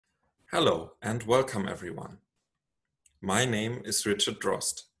Hello and welcome everyone. My name is Richard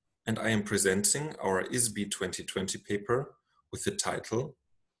Droste and I am presenting our ISBI 2020 paper with the title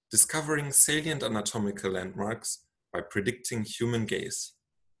Discovering Salient Anatomical Landmarks by Predicting Human Gaze.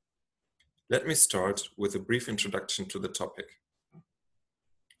 Let me start with a brief introduction to the topic.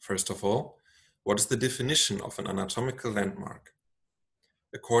 First of all, what is the definition of an anatomical landmark?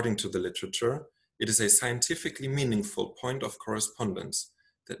 According to the literature, it is a scientifically meaningful point of correspondence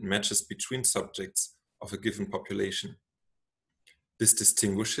that matches between subjects of a given population. This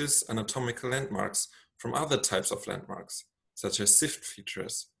distinguishes anatomical landmarks from other types of landmarks, such as SIFT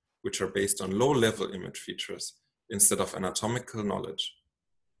features, which are based on low-level image features instead of anatomical knowledge.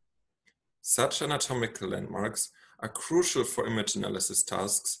 Such anatomical landmarks are crucial for image analysis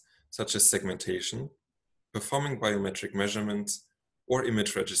tasks such as segmentation, performing biometric measurements, or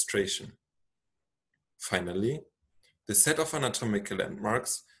image registration. Finally, the set of anatomical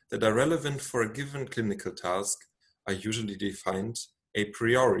landmarks that are relevant for a given clinical task are usually defined a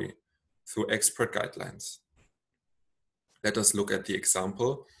priori through expert guidelines. Let us look at the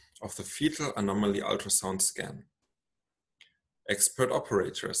example of the fetal anomaly ultrasound scan. Expert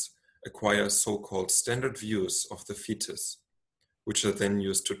operators acquire so-called standard views of the fetus, which are then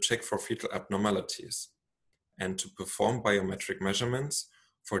used to check for fetal abnormalities and to perform biometric measurements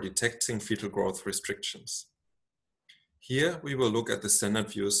for detecting fetal growth restrictions. Here we will look at the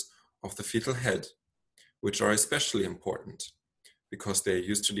standard views of the fetal head, which are especially important because they are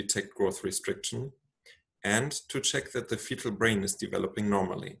used to detect growth restriction and to check that the fetal brain is developing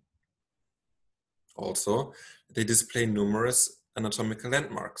normally. Also, they display numerous anatomical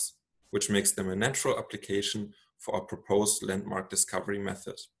landmarks, which makes them a natural application for our proposed landmark discovery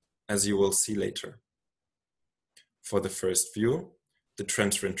method, as you will see later. For the first view, the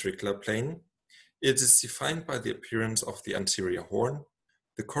transventricular plane, it is defined by the appearance of the anterior horn,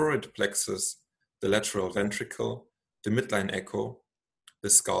 the choroid plexus, the lateral ventricle, the midline echo, the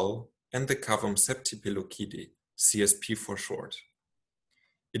skull, and the cavum septipelucidi, CSP for short.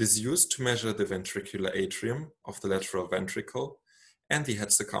 It is used to measure the ventricular atrium of the lateral ventricle and the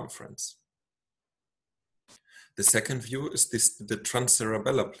head circumference. The second view is the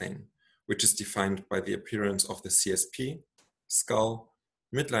transcerebellar plane, which is defined by the appearance of the CSP, skull,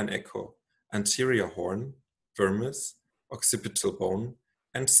 midline echo, anterior horn, vermis, occipital bone,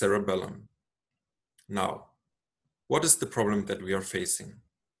 and cerebellum. Now, what is the problem that we are facing?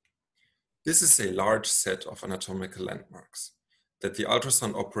 This is a large set of anatomical landmarks that the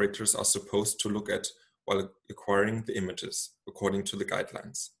ultrasound operators are supposed to look at while acquiring the images, according to the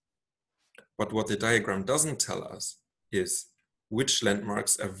guidelines. But what the diagram doesn't tell us is which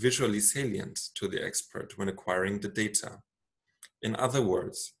landmarks are visually salient to the expert when acquiring the data. In other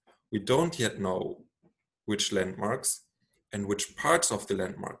words, we don't yet know which landmarks and which parts of the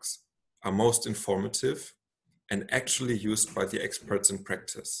landmarks are most informative and actually used by the experts in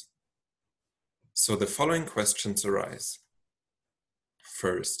practice. So the following questions arise.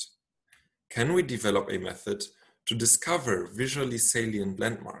 First, can we develop a method to discover visually salient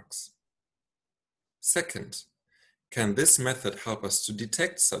landmarks? Second, can this method help us to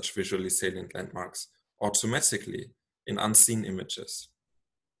detect such visually salient landmarks automatically in unseen images?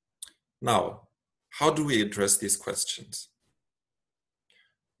 Now, how do we address these questions?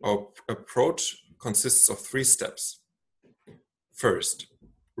 Our approach consists of 3 steps. First,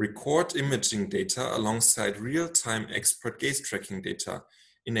 record imaging data alongside real-time expert gaze tracking data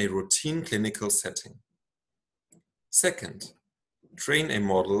in a routine clinical setting. Second, train a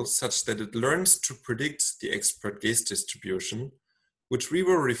model such that it learns to predict the expert gaze distribution, which we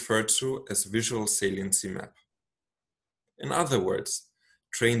will refer to as visual saliency map. In other words,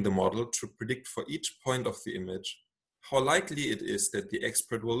 train the model to predict for each point of the image how likely it is that the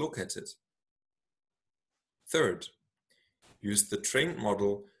expert will look at it. Third, use the trained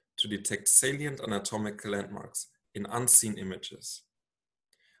model to detect salient anatomical landmarks in unseen images.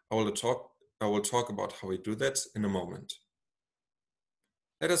 I will talk about how we do that in a moment.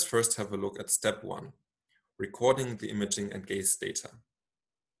 Let us first have a look at step 1, recording the imaging and gaze data.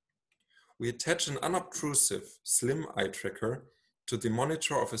 We attach an unobtrusive, slim eye tracker to the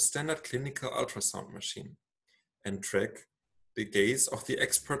monitor of a standard clinical ultrasound machine and track the gaze of the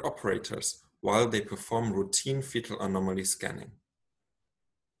expert operators while they perform routine fetal anomaly scanning.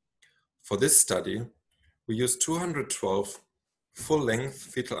 For this study, we use 212 full-length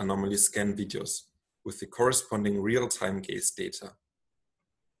fetal anomaly scan videos with the corresponding real-time gaze data.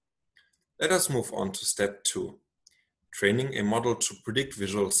 Let us move on to step 2, training a model to predict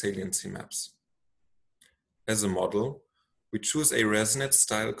visual saliency maps. As a model, we choose a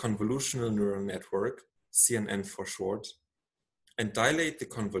ResNet-style convolutional neural network, CNN for short, and dilate the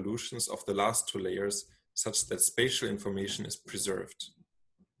convolutions of the last two layers such that spatial information is preserved.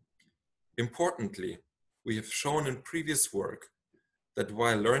 Importantly, we have shown in previous work that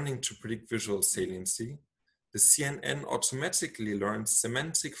while learning to predict visual saliency, the CNN automatically learns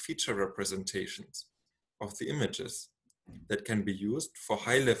semantic feature representations of the images that can be used for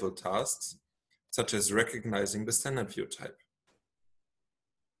high-level tasks, such as recognizing the standard view type.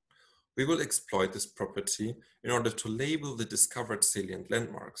 We will exploit this property in order to label the discovered salient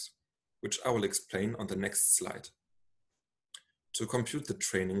landmarks, which I will explain on the next slide. To compute the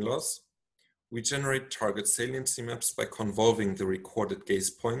training loss, we generate target saliency maps by convolving the recorded gaze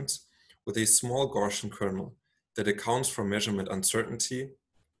points with a small Gaussian kernel that accounts for measurement uncertainty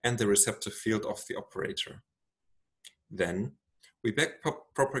and the receptive field of the operator. Then, we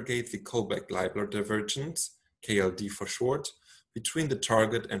backpropagate the Kullback-Leibler divergence, KLD for short, between the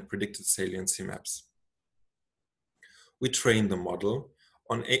target and predicted saliency maps. We train the model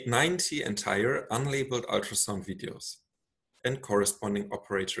on 90 entire unlabeled ultrasound videos and corresponding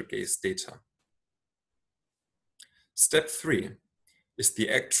operator gaze data. Step 3 is the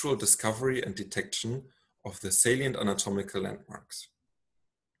actual discovery and detection of the salient anatomical landmarks.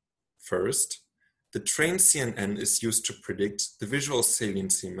 First, the trained CNN is used to predict the visual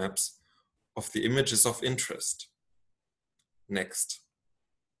saliency maps of the images of interest. Next,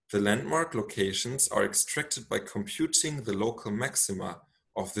 the landmark locations are extracted by computing the local maxima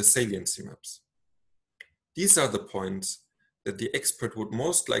of the saliency maps. These are the points that the expert would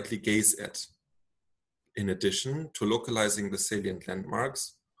most likely gaze at. In addition to localizing the salient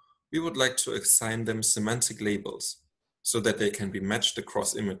landmarks, we would like to assign them semantic labels so that they can be matched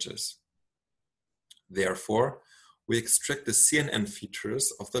across images. Therefore, we extract the CNN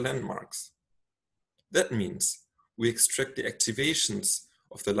features of the landmarks. That means we extract the activations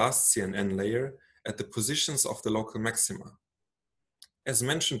of the last CNN layer at the positions of the local maxima. As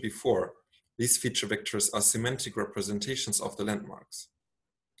mentioned before, these feature vectors are semantic representations of the landmarks.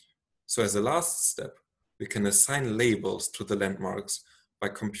 So as a last step, we can assign labels to the landmarks by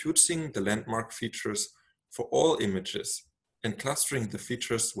computing the landmark features for all images and clustering the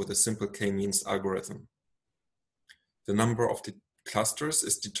features with a simple k-means algorithm. The number of the clusters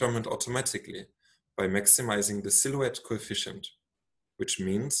is determined automatically by maximizing the silhouette coefficient, which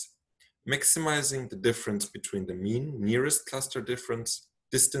means maximizing the difference between the mean nearest cluster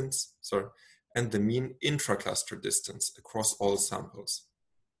distance and the mean intra-cluster distance across all samples.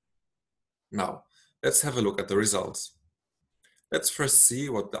 Now, let's have a look at the results. Let's first see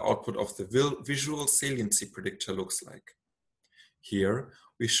what the output of the visual saliency predictor looks like. Here,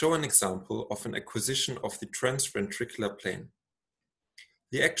 we show an example of an acquisition of the transventricular plane.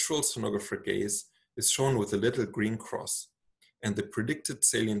 The actual sonographer gaze is shown with a little green cross, and the predicted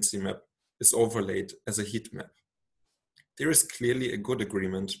saliency map is overlaid as a heat map. There is clearly a good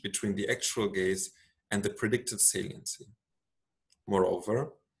agreement between the actual gaze and the predicted saliency.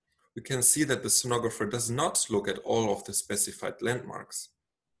 Moreover, we can see that the sonographer does not look at all of the specified landmarks.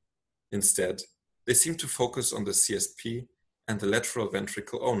 Instead, they seem to focus on the CSP and the lateral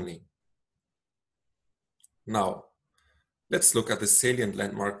ventricle only. Now, let's look at the salient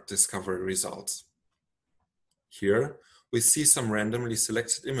landmark discovery results. Here, we see some randomly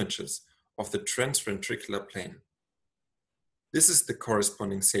selected images of the transventricular plane. This is the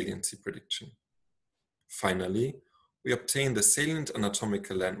corresponding saliency prediction. Finally, we obtain the salient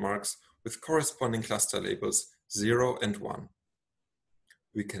anatomical landmarks with corresponding cluster labels 0 and 1.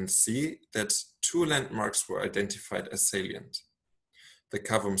 We can see that 2 landmarks were identified as salient. The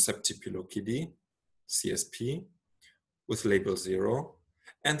cavum septipilochidi, CSP, with label 0,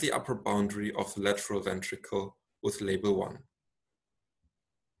 and the upper boundary of the lateral ventricle with label 1.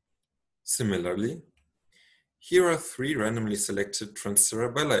 Similarly, here are 3 randomly selected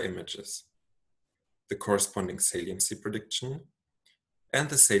transcerebellar images, the corresponding saliency prediction, and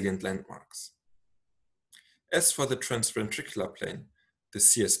the salient landmarks. As for the transventricular plane, the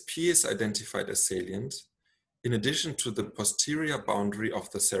CSP is identified as salient, in addition to the posterior boundary of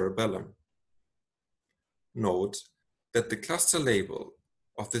the cerebellum. Note that the cluster label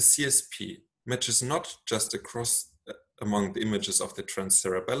of the CSP matches not just across among the images of the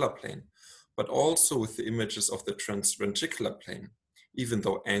transcerebellar plane, but also with the images of the transventricular plane, even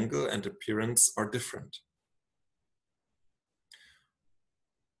though angle and appearance are different.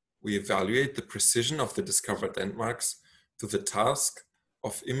 We evaluate the precision of the discovered landmarks through the task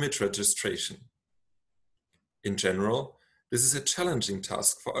of image registration. In general, this is a challenging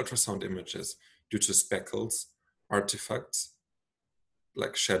task for ultrasound images due to speckles, artifacts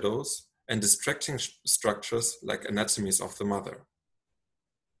like shadows, and distracting structures like anatomies of the mother.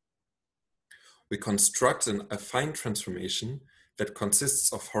 We construct an affine transformation that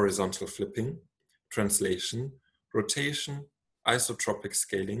consists of horizontal flipping, translation, rotation, isotropic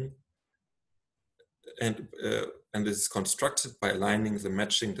scaling, and is constructed by aligning the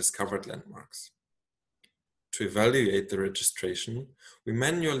matching discovered landmarks. To evaluate the registration, we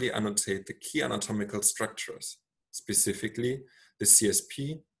manually annotate the key anatomical structures, specifically the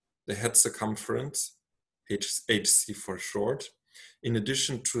CSP, the head circumference, HC for short, in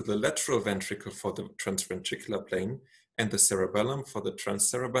addition to the lateral ventricle for the transventricular plane and the cerebellum for the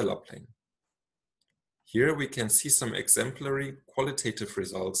transcerebellar plane. Here we can see some exemplary qualitative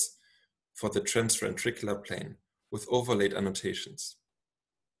results for the transventricular plane with overlaid annotations.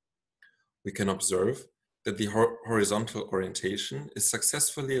 We can observe that the horizontal orientation is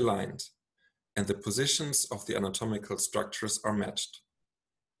successfully aligned and the positions of the anatomical structures are matched.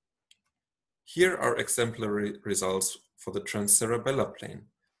 Here are exemplary results for the transcerebellar plane,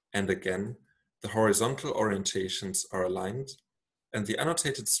 and again, the horizontal orientations are aligned and the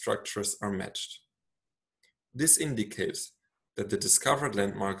annotated structures are matched. This indicates that the discovered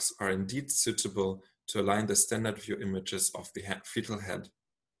landmarks are indeed suitable to align the standard view images of the fetal head.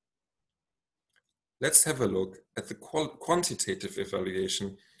 Let's have a look at the quantitative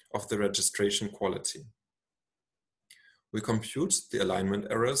evaluation of the registration quality. We compute the alignment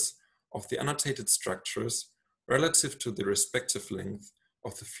errors of the annotated structures relative to the respective length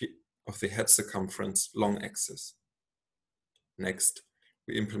of the head circumference long axis. Next,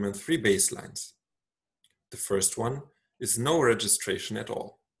 we implement 3 baselines. The first one is no registration at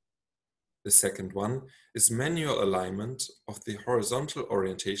all. The second one is manual alignment of the horizontal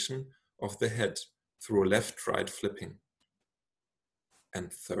orientation of the head through left-right flipping.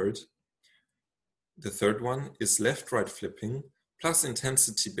 And the third one is left-right flipping plus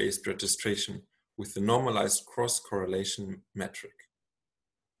intensity-based registration with the normalized cross-correlation metric.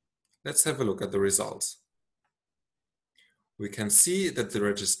 Let's have a look at the results. We can see that the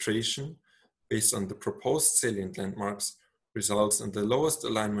registration based on the proposed salient landmarks results in the lowest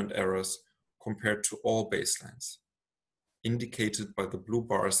alignment errors compared to all baselines, indicated by the blue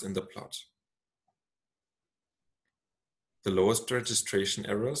bars in the plot. The lowest registration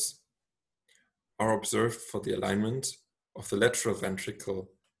errors are observed for the alignment of the lateral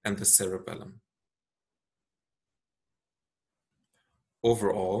ventricle and the cerebellum.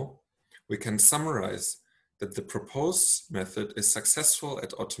 Overall, we can summarize that the proposed method is successful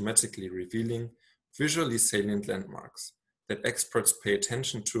at automatically revealing visually salient landmarks that experts pay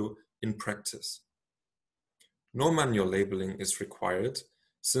attention to in practice. No manual labeling is required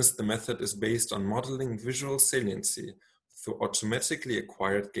since the method is based on modeling visual saliency through automatically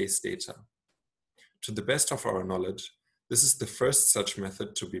acquired gaze data. To the best of our knowledge, this is the first such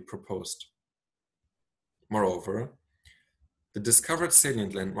method to be proposed. Moreover, the discovered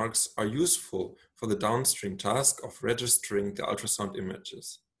salient landmarks are useful for the downstream task of registering the ultrasound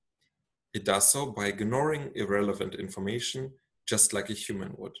images. It does so by ignoring irrelevant information, just like a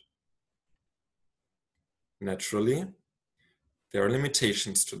human would. Naturally, there are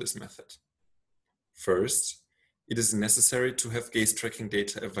limitations to this method. First, it is necessary to have gaze tracking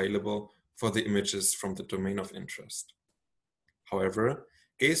data available for the images from the domain of interest. However,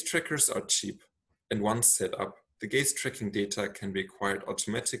 gaze trackers are cheap, and once set up, the gaze tracking data can be acquired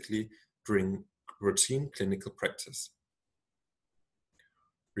automatically during routine clinical practice.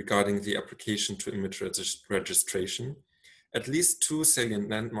 Regarding the application to image registration, at least 2 salient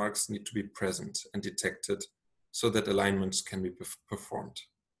landmarks need to be present and detected so that alignments can be performed.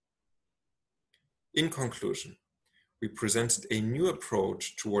 In conclusion, we presented a new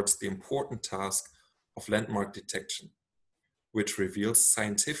approach towards the important task of landmark detection, which reveals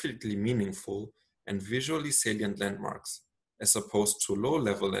scientifically meaningful and visually salient landmarks, as opposed to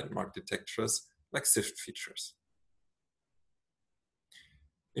low-level landmark detectors like SIFT features.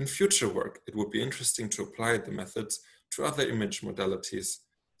 In future work, it would be interesting to apply the methods to other image modalities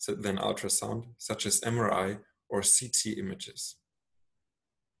than ultrasound, such as MRI or CT images.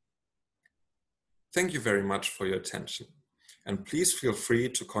 Thank you very much for your attention, and please feel free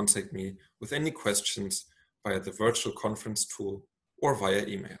to contact me with any questions via the virtual conference tool or via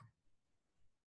email.